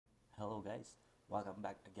Hello guys, welcome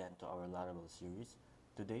back again to our Laravel series.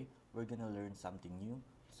 Today we're gonna learn something new.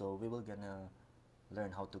 So we will gonna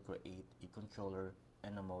learn how to create a controller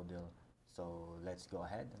and a model. So let's go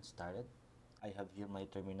ahead and start it. I have here my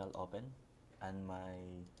terminal open and my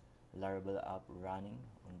Laravel app running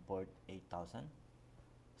on port 8000.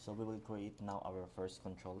 So we will create now our first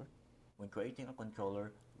controller. When creating a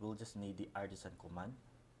controller, we'll just need the artisan command.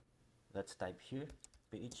 Let's type here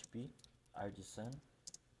php artisan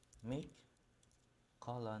make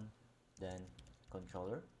colon then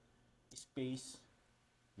controller space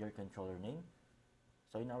your controller name.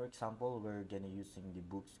 So in our example, we're gonna using the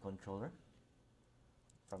books controller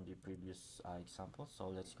from the previous example. So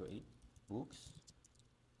let's create books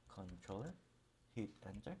controller, hit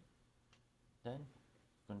enter, then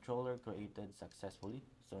controller created successfully.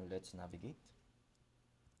 So let's navigate.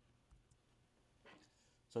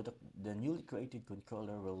 So the newly created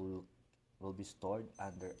controller will be stored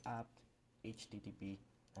under app, HTTP,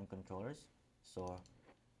 and controllers. So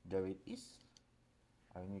there it is,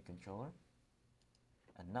 our new controller.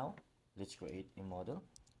 And now let's create a model.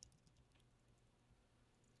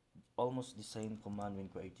 Almost the same command when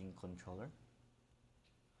creating controller.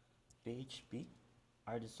 PHP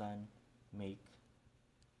artisan make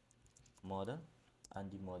model and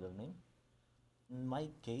the model name. In my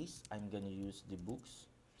case, I'm gonna use the books.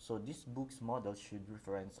 So this books model should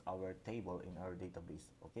reference our table in our database,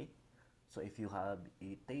 okay? So if you have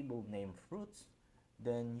a table named fruits,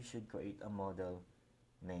 then you should create a model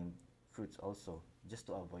named fruits also, just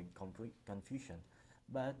to avoid confusion.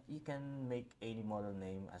 But you can make any model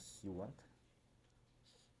name as you want.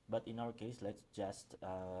 But in our case, let's just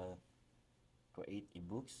create a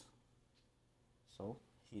books. So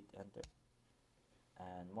hit enter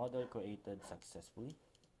and model created successfully.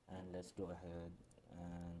 And let's go ahead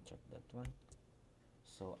and check that one.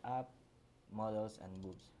 So app, models, and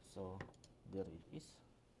books. So there it is.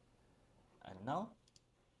 And now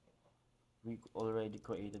we already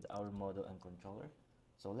created our model and controller.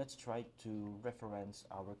 So let's try to reference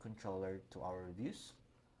our controller to our views.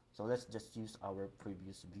 So let's just use our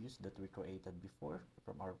previous views that we created before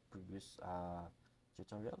from our previous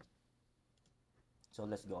tutorial. So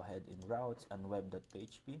let's go ahead in routes and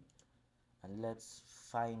web.php and let's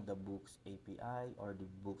find the books API or the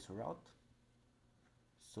books route.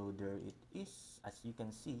 So there it is. As you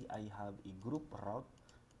can see, I have a group route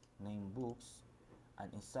named books,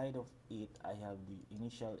 and inside of it I have the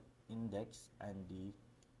initial index and the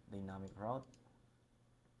dynamic route.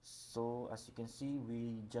 So as you can see,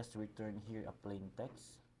 we just return here a plain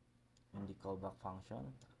text in the callback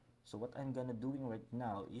function. So what I'm gonna doing right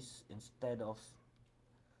now is instead of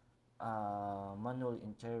manually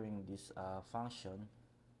entering this function,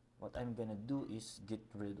 what I'm gonna do is get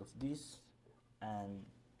rid of this and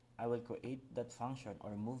I will create that function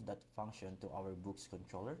or move that function to our books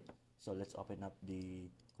controller. So let's open up the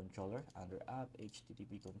controller under app,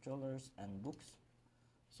 HTTP controllers, and books.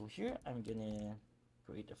 So here I'm gonna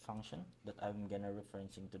create a function that I'm gonna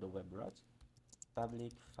referencing to the web route.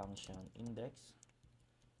 Public function index.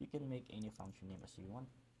 You can make any function name as you want.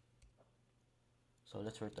 So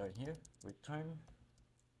let's return here. Return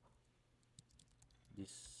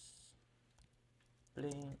this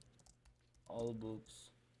plain all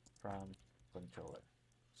books from controller.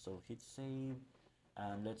 So hit save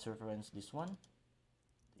and let's reference this one,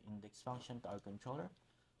 the index function to our controller.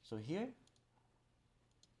 So here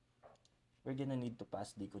we're gonna need to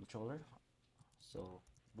pass the controller. So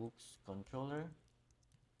books controller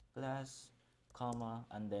class comma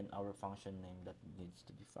and then our function name that needs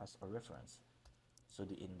to be passed or reference. So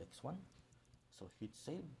the index one. So hit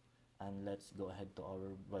save and let's go ahead to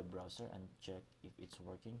our web browser and check if it's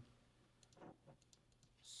working.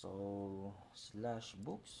 So slash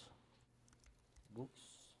books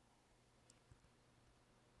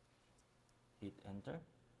hit enter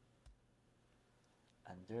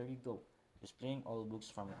and there you go, displaying all books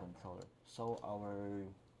from a controller. So our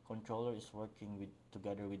controller is working with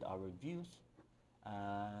together with our views,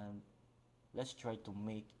 and let's try to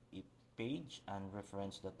make a page and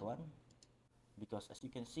reference that one, because as you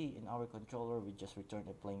can see in our controller we just returned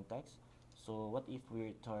a plain text. So what if we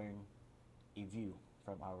return a view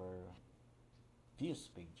from our views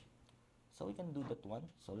page? So we can do that one.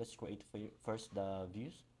 So let's create first the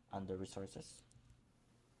views under resources,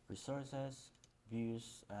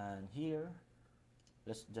 views, and here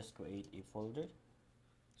let's just create a folder.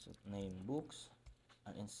 So name books,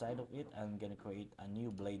 and inside of it I'm gonna create a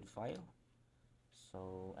new blade file.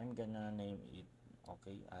 So I'm gonna name it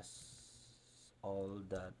okay as all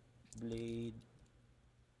that blade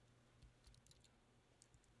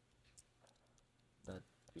dot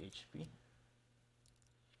php.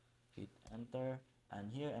 hit enter, and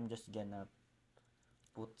here I'm just gonna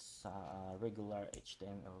put a regular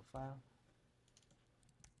HTML file,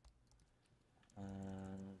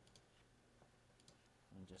 and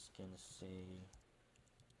I'm just gonna say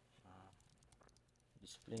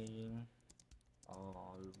displaying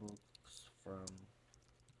all books from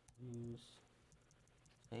views,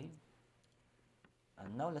 save.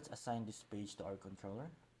 And now let's assign this page to our controller.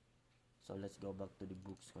 So let's go back to the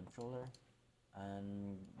books controller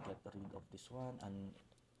and get rid of this one, and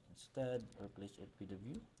instead replace it with a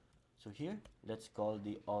view. So here let's call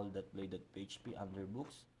the all.play.php under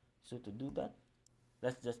books. So to do that,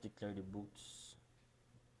 let's just declare the books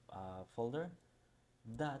folder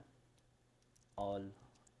that all.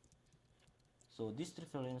 So this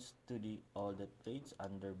reference to the all.plays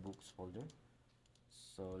under books folder.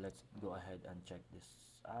 So let's go ahead and check this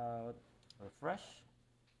out. Refresh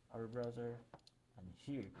our browser, and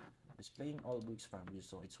here displaying all books from view,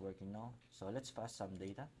 so it's working now. So let's pass some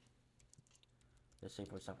data. Let's say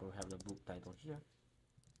for example we have the book title here.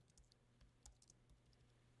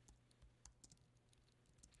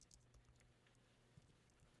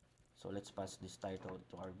 So let's pass this title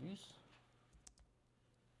to our views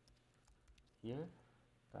here,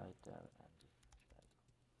 title and title.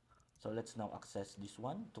 So let's now access this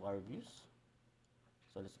one to our views.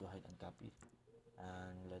 So let's go ahead and copy,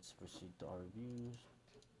 and let's proceed to our views,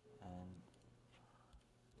 and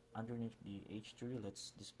underneath the H3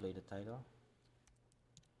 let's display the title,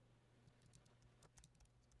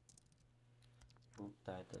 book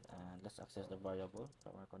title, and let's access the variable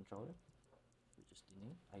from our controller, which is the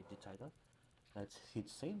name, ID title. Let's hit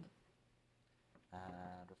save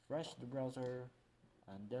and refresh the browser,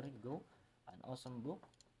 and there you go, an awesome book.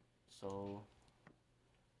 So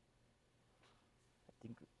I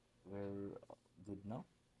think we're good now.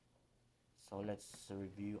 So let's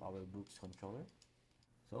review our books controller.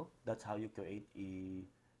 So that's how you create a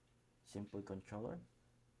simple controller.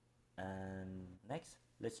 And next,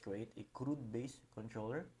 let's create a CRUD based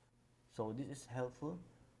controller. So this is helpful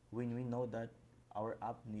when we know that our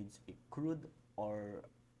app needs a CRUD, or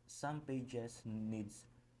some pages needs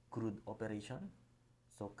CRUD operation.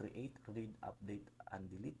 So create, read, update, and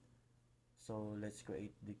delete. So let's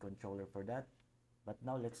create the controller for that. But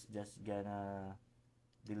now let's just gonna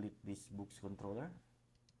delete this books controller.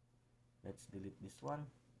 Let's delete this one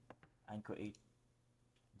and create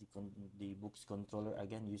the books controller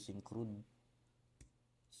again using CRUD.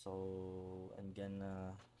 So I'm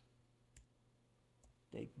gonna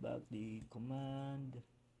take back the command.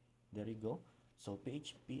 There you go. So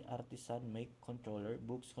PHP artisan make controller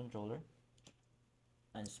books controller,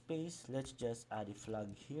 and space, let's just add a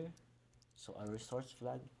flag here, so a resource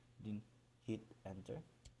flag, then hit enter.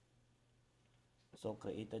 So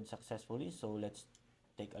created successfully. So let's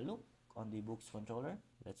take a look on the books controller.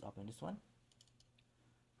 Let's open this one.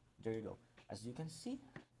 There you go. As you can see,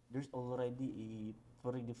 there's already a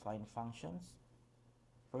predefined functions.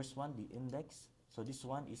 First one, the index. So this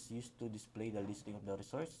one is used to display the listing of the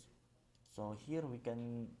resource. So here we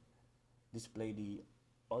can display the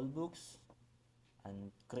all books,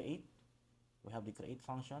 and create. We have the create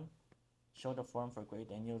function. Show the form for create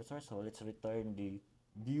a new resource. So let's return the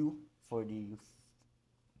view for the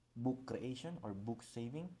book creation or book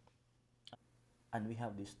saving. And we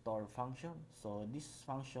have the store function. So this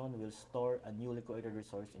function will store a newly created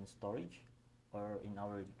resource in storage or in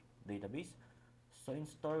our database. So in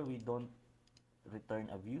store we don't return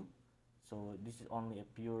a view, so this is only a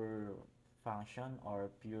pure function or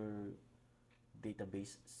pure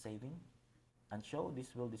database saving. And show,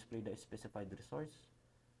 this will display the specified resource.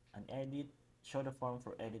 And edit, show the form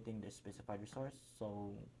for editing the specified resource,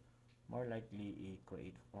 so more likely a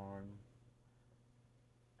create form.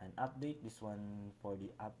 And update, this one for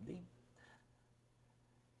the update,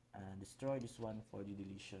 and destroy, this one for the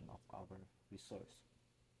deletion of our resource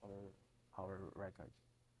or our record.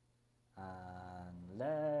 And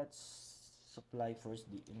let's supply first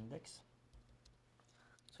the index.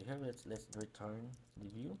 So here let's return the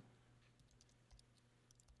view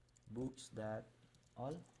books that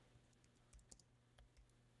all,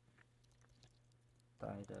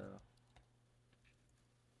 title,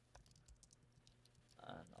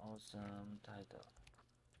 an awesome title.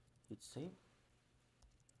 Hit save,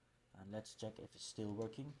 and let's check if it's still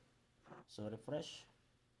working. So refresh,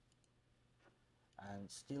 and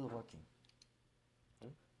still working.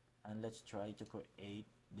 Okay, and let's try to create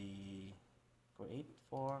the create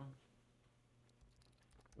form,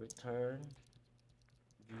 return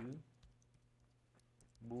view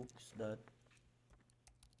books that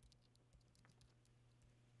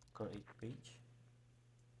create page.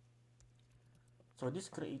 So this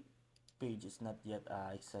create page is not yet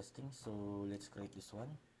existing, so let's create this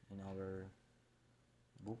one in our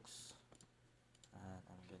books. And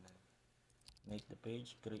I'm gonna make the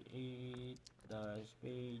page create dash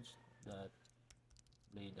page dot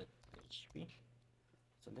play.php.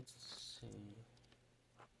 So let's say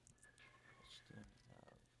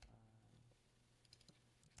HTML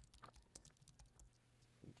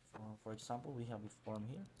form. For example, we have a form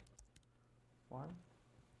here. Form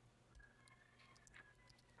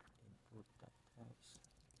input that text.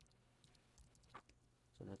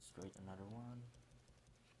 So let's create another one.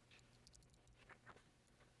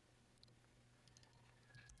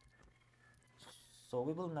 So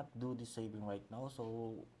we will not do the saving right now,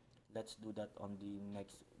 so let's do that on the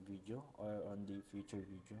next video or on the future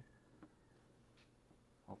video.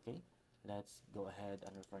 Okay, let's go ahead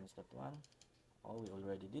and reference that one. Oh, we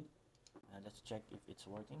already did. And let's check if it's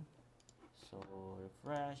working. So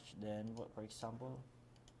refresh, then what, for example,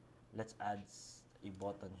 let's add a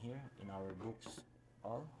button here in our books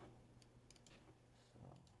all. So,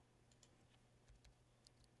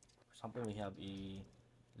 for example, we have a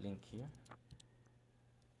link here.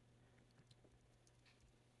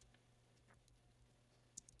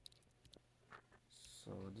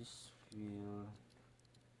 So this will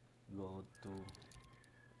go to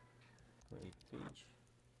create page,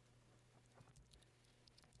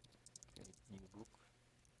 create new book.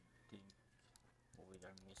 I think we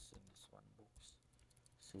are missing this one, books.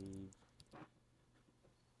 Save.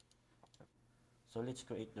 So let's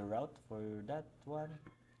create the route for that one.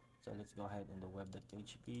 So let's go ahead in the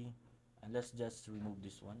web.php and let's just remove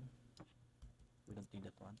this one. We don't need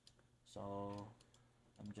that one. So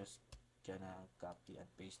I'm just gonna copy and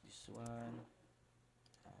paste this one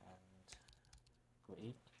and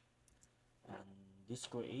create. And this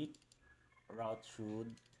create route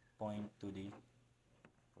should point to the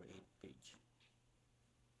create page.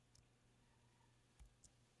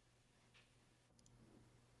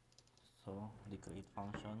 So the create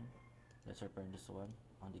function, let's return this one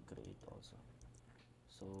on the create also.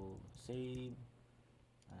 So save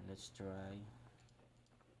and let's try.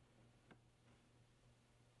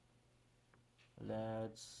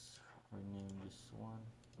 Let's rename this one.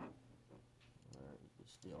 Where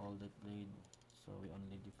is the all that played? So we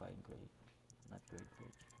only define create, not create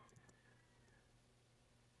page.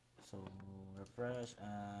 So refresh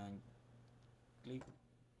and click,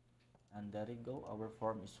 and there you go. Our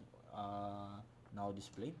form is now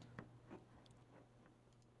displayed.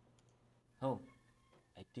 Oh,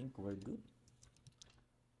 I think we're good.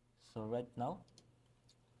 So right now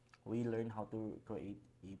we learn how to create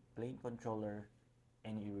a plain controller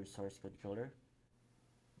and a resource controller.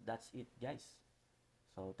 That's it, guys.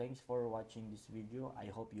 So thanks for watching this video. I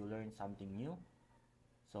hope you learned something new.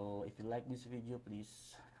 So if you like this video,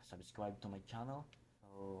 please subscribe to my channel.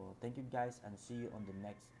 So thank you guys and see you on the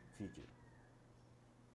next video.